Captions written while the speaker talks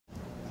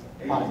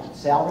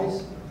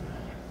Salaries?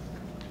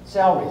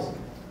 Salaries.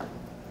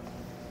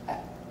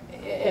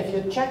 If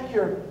you check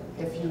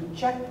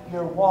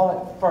your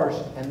wallet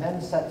first and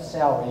then set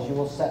salaries, you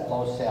will set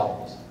low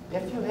salaries.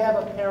 If you have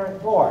a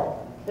parent board,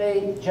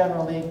 they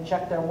generally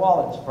check their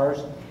wallets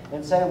first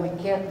and say we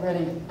can't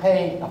really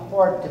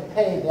afford to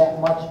pay that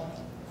much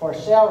for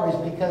salaries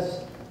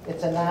because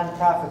it's a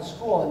nonprofit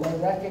school, and they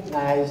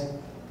recognize,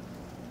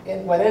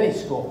 with any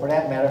school for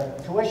that matter,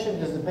 tuition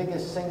is the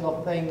biggest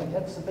single thing.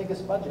 That's the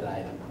biggest budget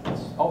item.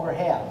 It's over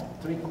half,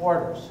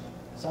 3/4,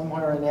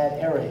 somewhere in that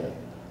area.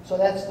 So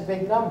that's the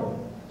big number.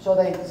 So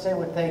they say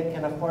what they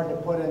can afford to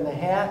put in the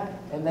hat,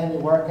 and then you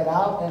work it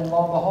out, and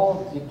lo and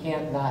behold, you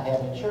can't not have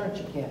insurance,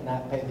 you can't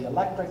not pay the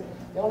electric.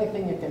 The only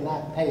thing you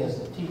cannot pay is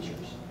the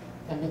teachers.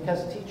 And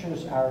because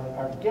teachers are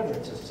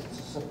givers, it's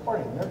a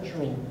supporting,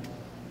 nurturing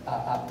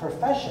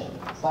profession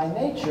by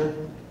nature,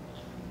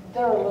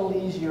 they're a little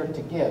easier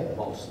to give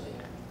mostly.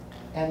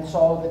 And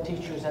so the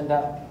teachers end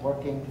up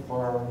working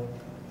for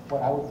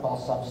what I would call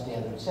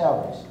substandard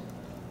salaries.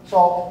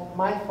 So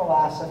my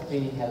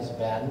philosophy has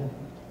been,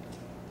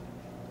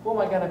 who am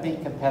I going to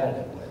be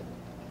competitive with?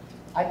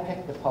 I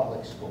pick the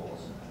public schools.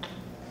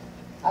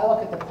 I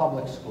look at the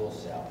public school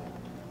salary,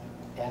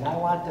 and I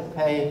want to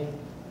pay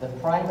the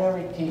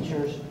primary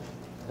teachers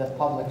the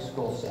public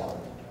school salary.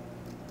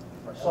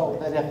 So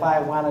that if I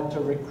wanted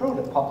to recruit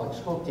a public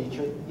school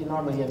teacher,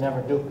 normally you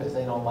never do because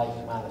they don't like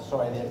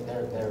Montessori. They've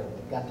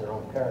got their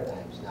own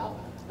paradigms now.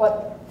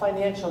 But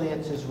financially,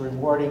 it's as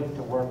rewarding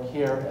to work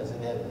here as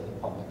it is in a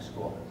public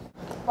school.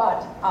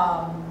 But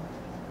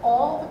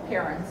all the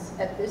parents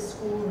at this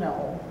school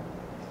know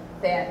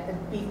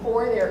that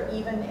before they're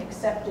even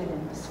accepted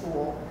in the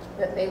school,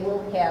 that they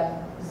will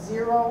have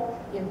zero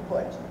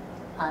input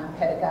on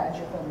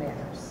pedagogical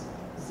matters.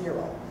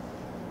 Zero.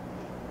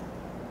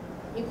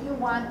 If you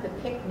want the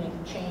picnic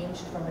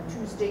changed from a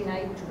Tuesday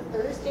night to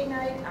a Thursday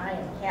night, I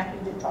am happy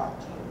to talk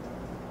to you.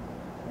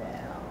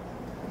 Well,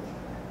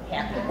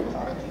 happy to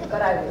talk to you,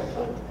 but I will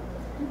talk to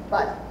you.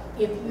 But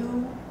if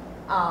you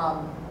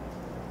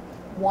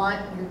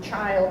want your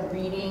child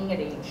reading at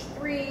age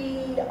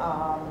 3,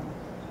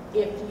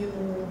 if you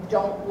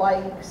don't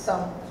like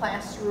some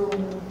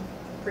classroom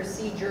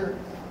procedure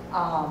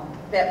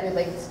that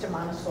relates to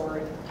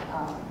Montessori,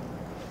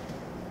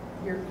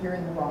 you're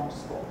in the wrong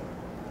school.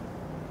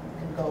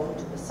 You can go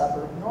to the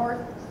suburb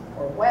north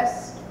or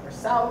west or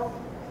south,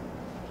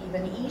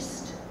 even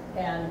east,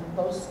 and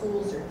those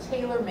schools are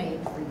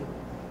tailor-made for you,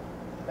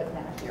 but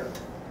not here.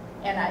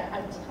 And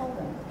I tell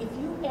them, if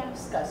you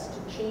ask us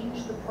to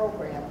change the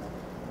program,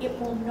 it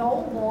will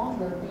no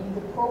longer be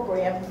the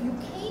program you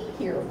came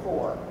here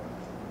for.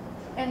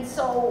 And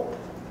so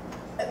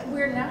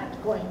we're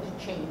not going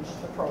to change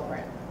the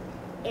program.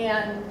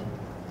 And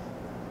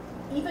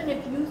even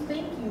if you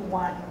think you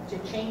want to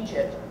change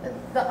it,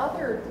 the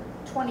other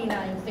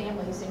 29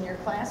 families in your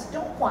class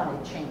don't want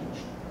it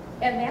changed.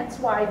 And that's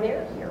why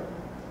they're here.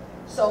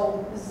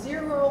 So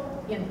zero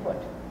input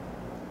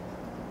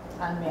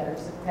on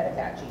matters of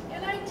pedagogy.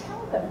 And I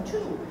tell them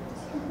too,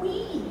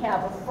 we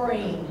have a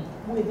frame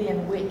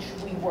within which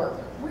we work.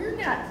 We're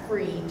not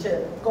free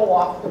to go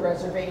off the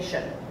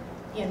reservation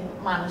in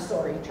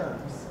Montessori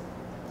terms.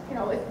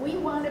 If we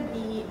want to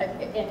be,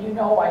 and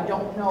I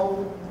don't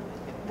know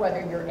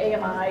whether you're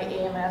AMI,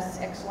 AMS,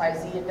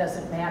 XYZ, it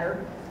doesn't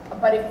matter.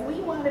 But if we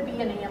want to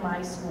be an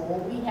AMI school,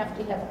 we have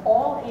to have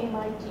all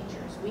AMI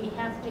teachers. We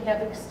have to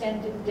have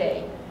extended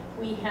day.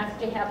 We have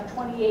to have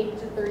 28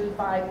 to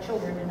 35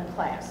 children in a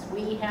class.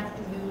 We have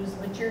to use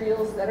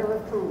materials that are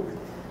approved.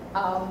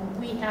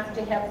 We have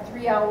to have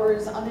 3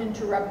 hours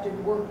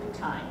uninterrupted work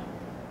time.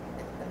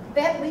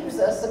 That leaves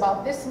us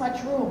about this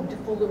much room to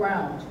fool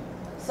around.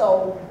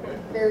 So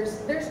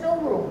there's no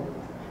room.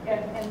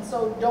 And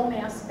so don't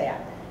ask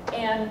that.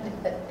 And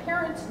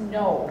parents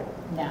know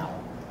now.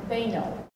 They know.